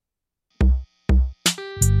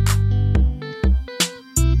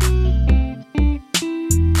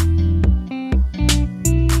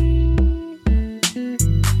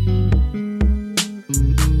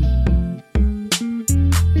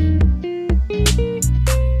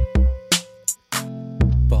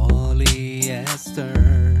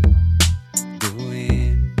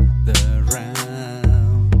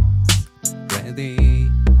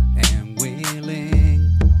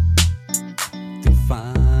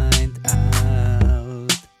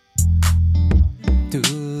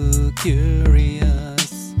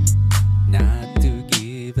curious not to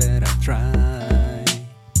give it a try.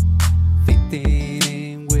 Fitting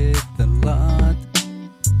in with a lot,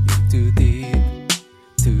 in too deep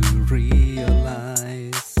to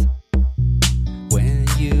realize. When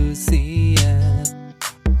you see it,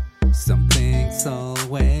 something's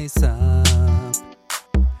always up.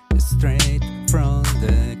 Straight from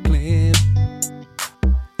the cliff,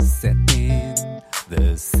 setting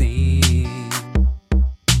the scene.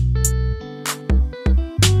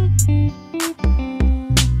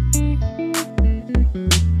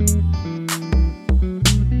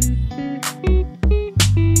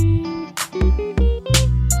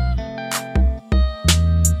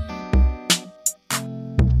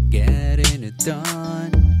 Getting it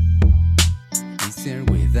done, easier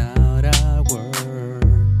without a word.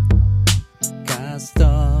 Cast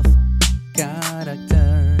of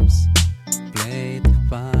characters played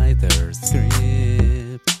by their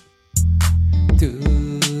script.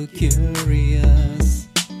 Too curious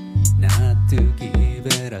not to give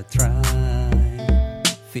it a try.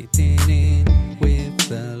 Fitting in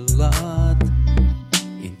with a lot,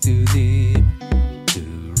 in too deep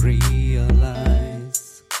to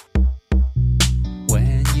realize.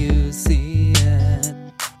 When you see it,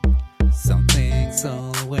 something's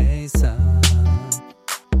always up.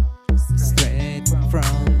 Straight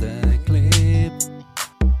from the clip,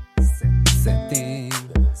 setting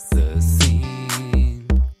the scene.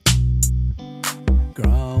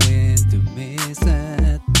 Growing to miss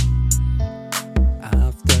it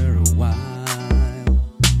after a while.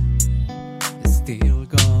 Still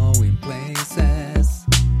going places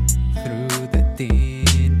through the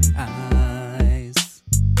teen eyes.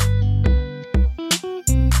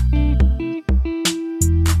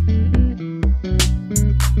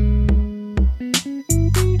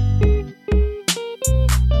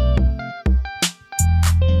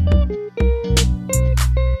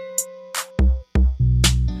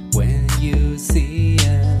 When you see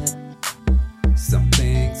it,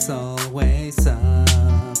 something's always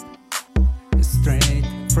up. Straight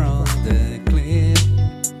from the cliff,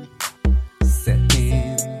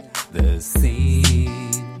 setting the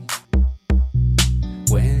scene.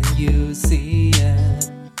 When you see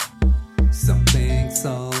it, something's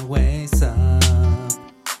always up.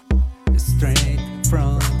 Straight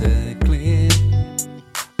from the cliff.